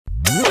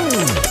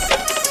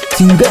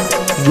singer,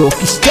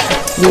 rockstar,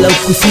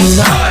 Lovkush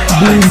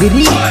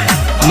Dungri.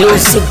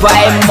 Music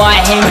by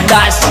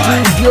Mahendra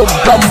Studio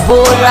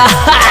Bambora.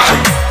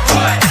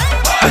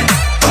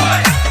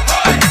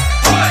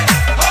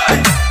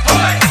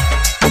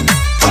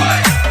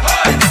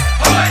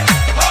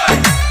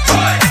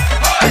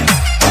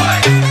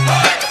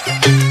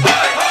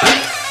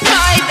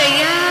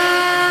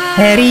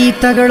 हेरी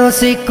तगड़ो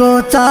सिक्को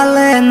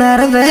चाले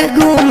Norway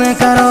घूमे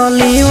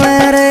करौली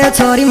मेरे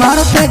छोरी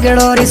मारो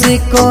तगड़ो री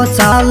सिक्को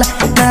चाल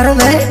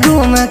नरवे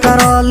घूमे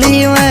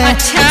करौली में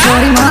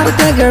छोरी मारो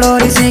तगड़ो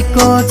री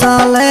सिक्को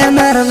चाले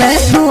नरवे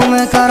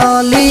घूमे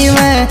करौली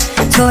में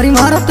छोरी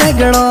मारो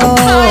तगड़ो।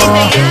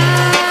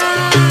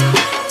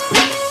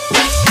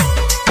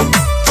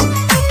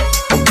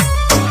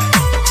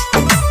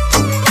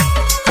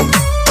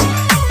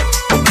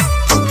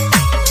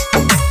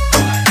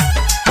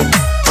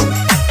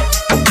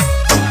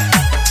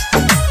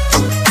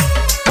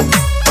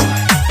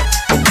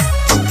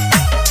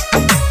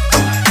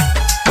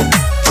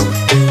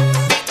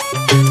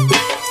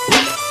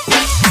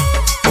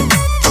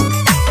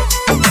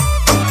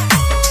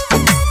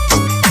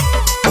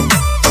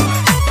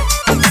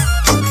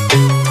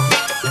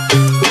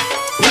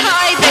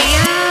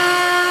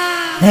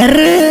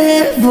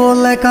 अरे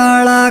बोल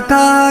काला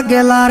का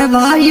गिलार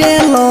भाई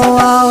लो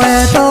आवे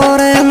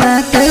तोरे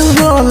मैं तेल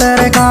बोल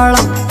रे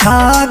काला का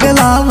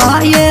गिला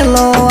भाई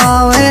लो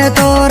आवे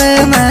तोरे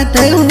मैं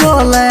तेल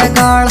बोल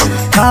काला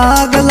का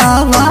गिला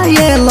भाई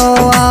लो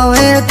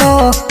आवे तो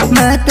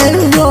मैं तेल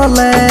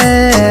बोले।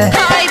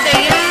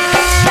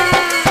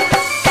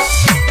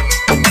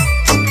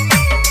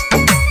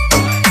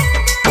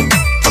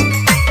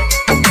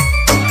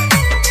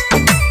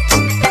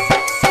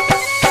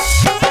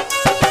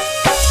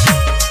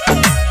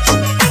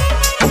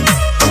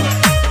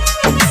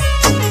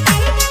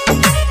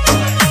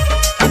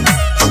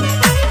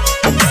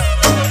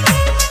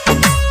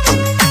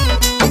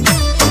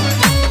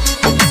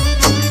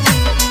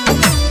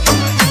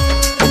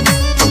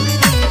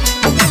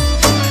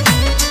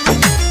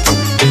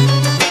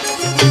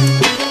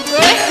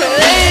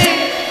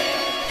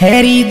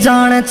 हेरी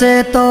जान चे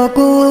तो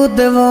कूद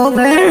वो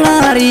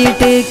वेणारी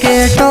टिके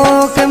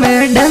टोक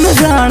में डम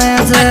जाने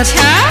से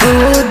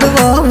कूद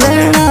वो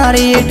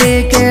वेणारी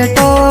टिके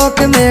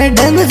टोक में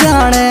डम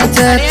जाने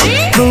से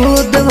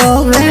कूद वो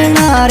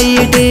वेणारी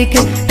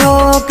टिके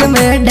टोक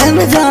में डम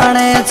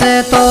जाने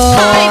से तो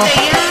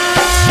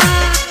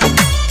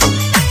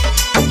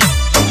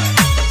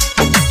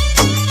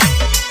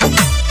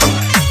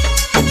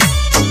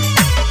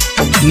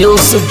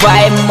Music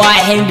by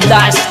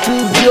Mahendra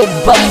Studio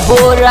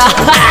Bambora.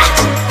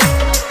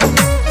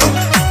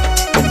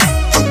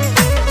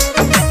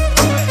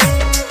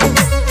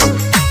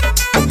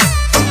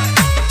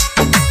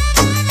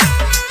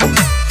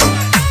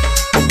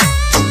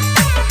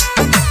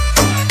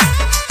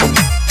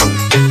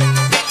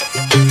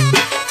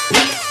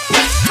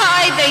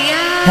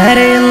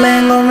 Hare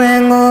लेंगो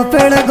mango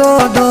पेड़ गो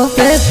दो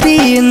पे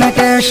तीन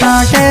के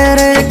शाटे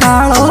रे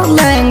कालो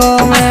लेंगो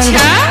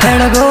मेंगो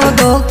पेड़ गो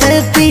दो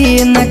पे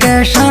तीन के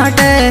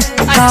शाटे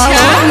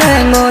कालो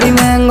लेंगो री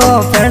मेंगो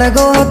पेड़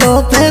गो दो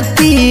पे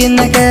तीन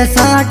के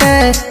शाटे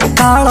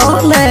कालो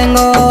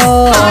लेंगो।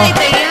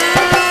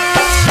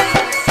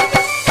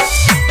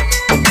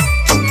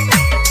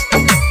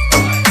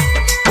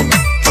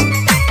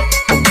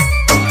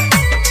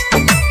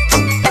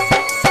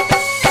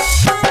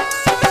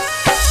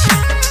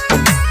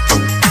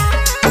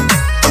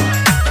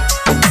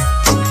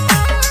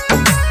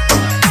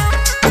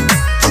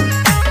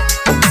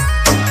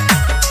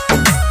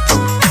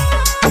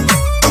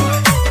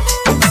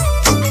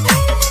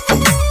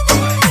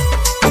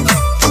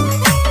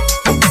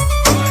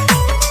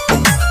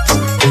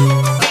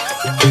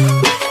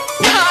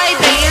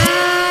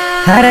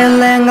 हरे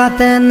लहंगा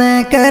तेने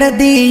कर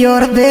दी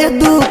और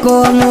बेदू को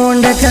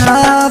मुंड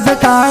खराब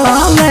काला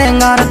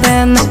लहंगा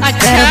तेने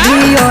कर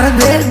दी और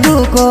बेदू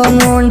को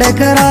मुंड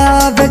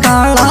खराब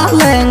काला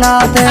लहंगा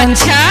तेने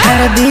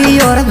कर दी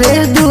और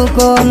बेदू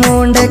को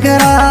मुंड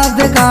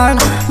खराब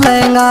काला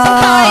लहंगा।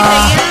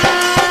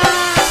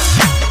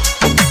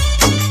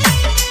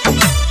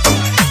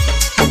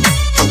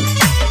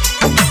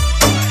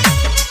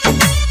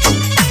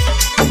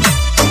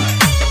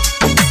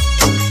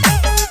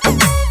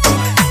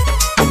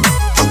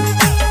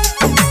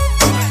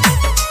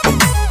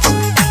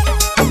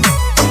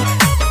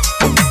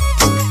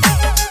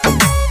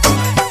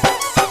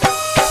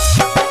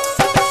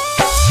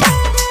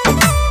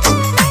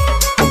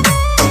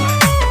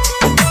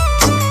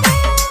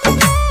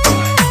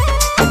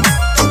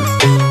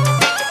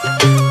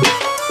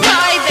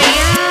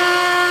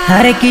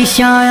 हर की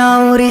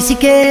शायां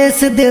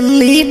ऋषिकेश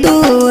दिल्ली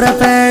दूर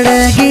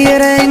पड़ेगी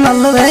रे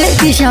मलबे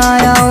की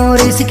शायां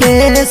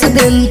ऋषिकेश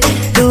दिल्ली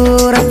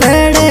दूर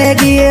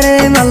पड़ेगी रे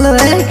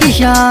मलबे की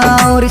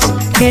शायां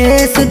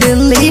ऋषिकेश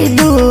दिल्ली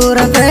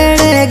दूर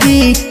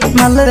पड़ेगी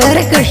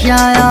मलबे की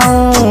शायां।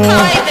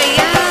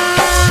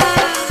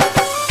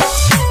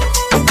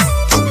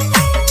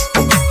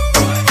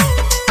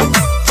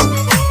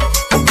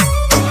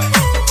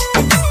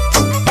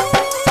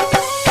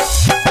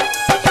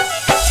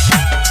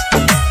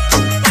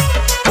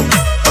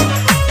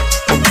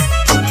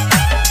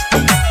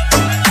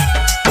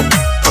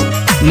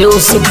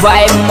 Music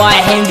by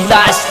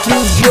Mahindra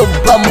Studio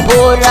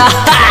Bambora.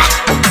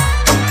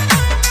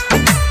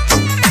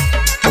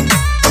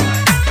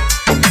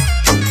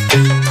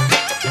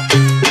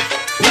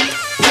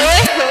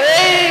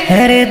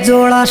 अरे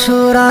जोड़ा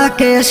शूरा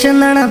केश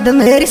ननद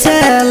मेरी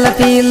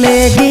सेल्फी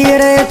लेगी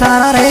रे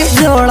थारा रे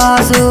जोड़ा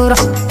शूरा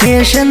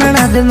केश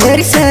ननद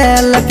मेरी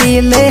सेल्फी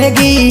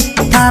लेगी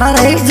थारा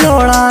रे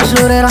जोड़ा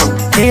शूरा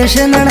केश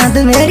ननद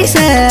मेरी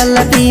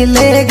सेल्फी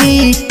लेगी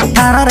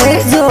थारा रे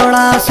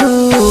जोड़ा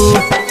शूर।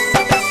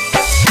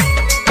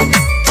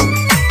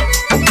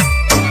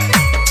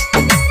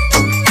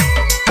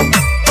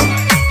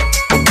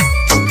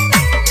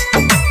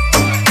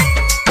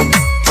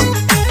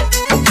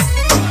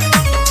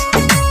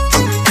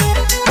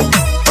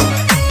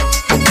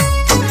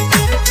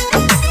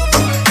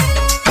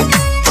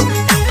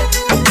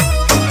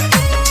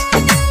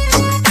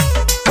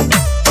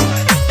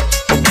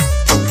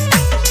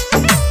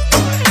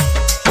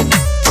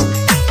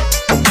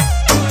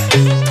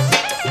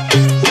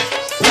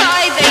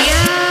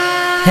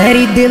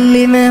 हरी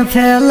दिल्ली में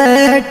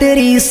फ्लैट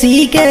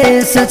ऋषि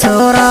केस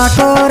छोरा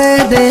को रे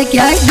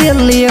देखा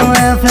दिल्ली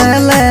में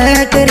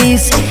फ्लैट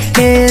ऋषि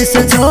केस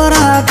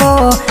छोरा को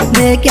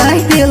देखा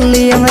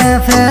दिल्ली में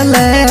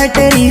फ्लैट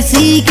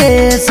ऋषि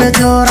केस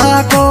छोरा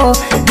को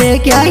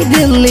देखा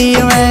दिल्ली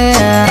में।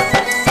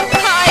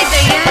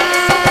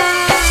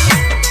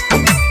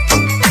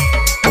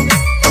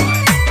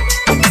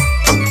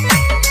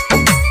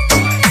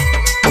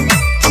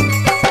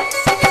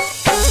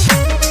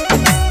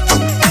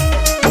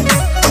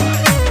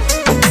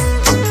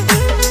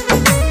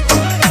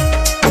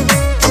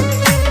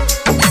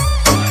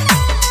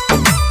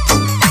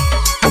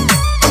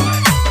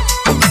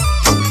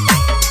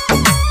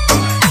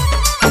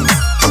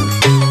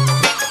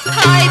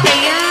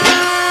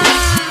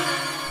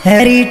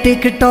 हरी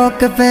टिकटॉक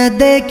पे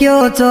देखियो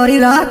चोरी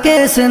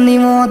राकेश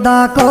निमोदा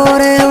को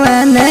रे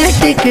मैंने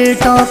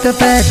टिकटॉक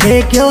पे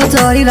देखियो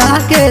चोरी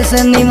राकेश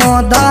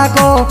निमोदा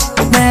को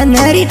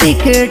मैंने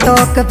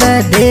टिकटॉक पे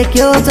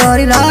देखियो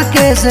चोरी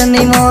राकेश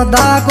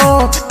निमोदा को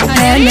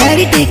मैंने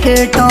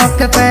टिकटॉक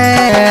पे।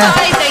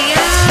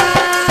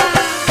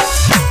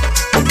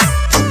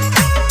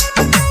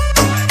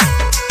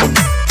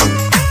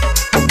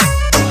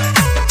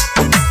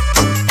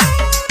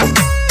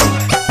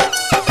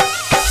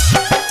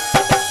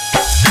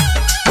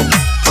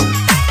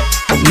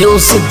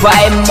 Music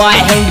by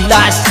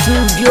Mahindra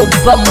Studio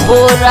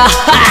Bambora.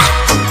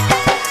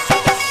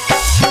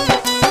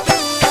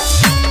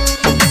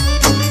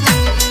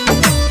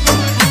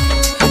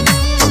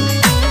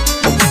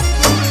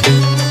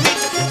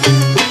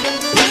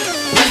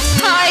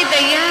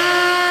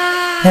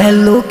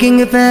 Looking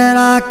पे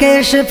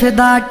राकेश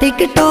फिदा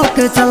टिकटॉक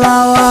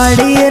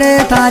चलावाड़ी रे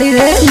थारी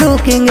रे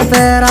लुकिंग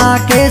पे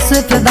राकेश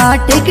फिदा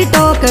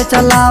टिकटॉक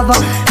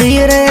चलावाड़ी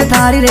रे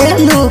थारी रे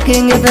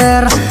लुकिंग पे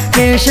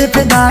राकेश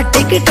फिदा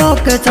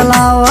टिकटॉक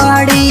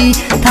चलावाड़ी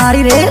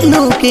थारी रे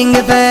लुकिंग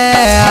पे।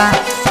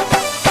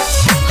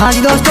 हाँ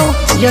जी दोस्तों,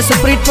 ये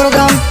सुपरहिट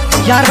प्रोग्राम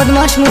यार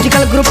बदमाश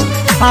म्यूजिकल ग्रुप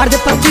आरजे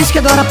 25 के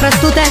द्वारा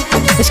प्रस्तुत है।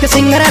 इसके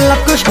सिंगर है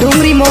लवकुश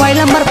डूंगरी। Mobile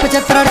number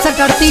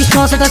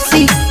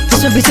 7568386480।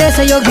 इसमें विशेष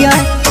सहयोग दिया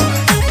है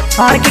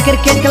R K.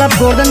 Cricket club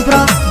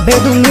गोर्धनपुरा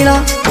बेदुंगीला।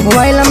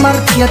 Mobile number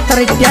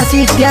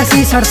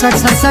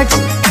 7681886767।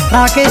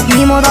 Rakesh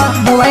नीमोदा।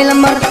 Mobile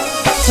number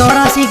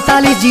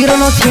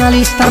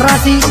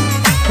 8441094643।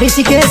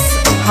 Rishikesh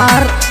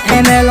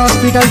RML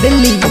hospital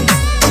Delhi.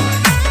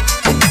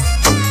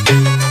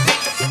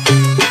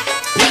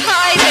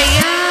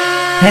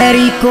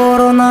 Harry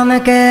corona में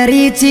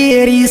कैरी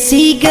चेरी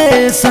सी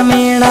के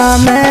समीना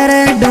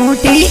मेरे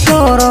ड्यूटी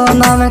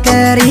कोरोना में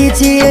कैरी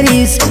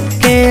चेरी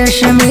के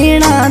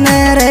समीना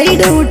मेरे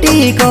ड्यूटी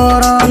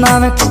कोरोना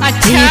में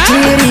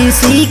चेरी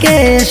सी के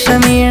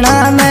समीना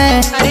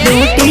में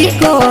ड्यूटी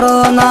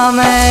कोरोना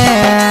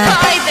में।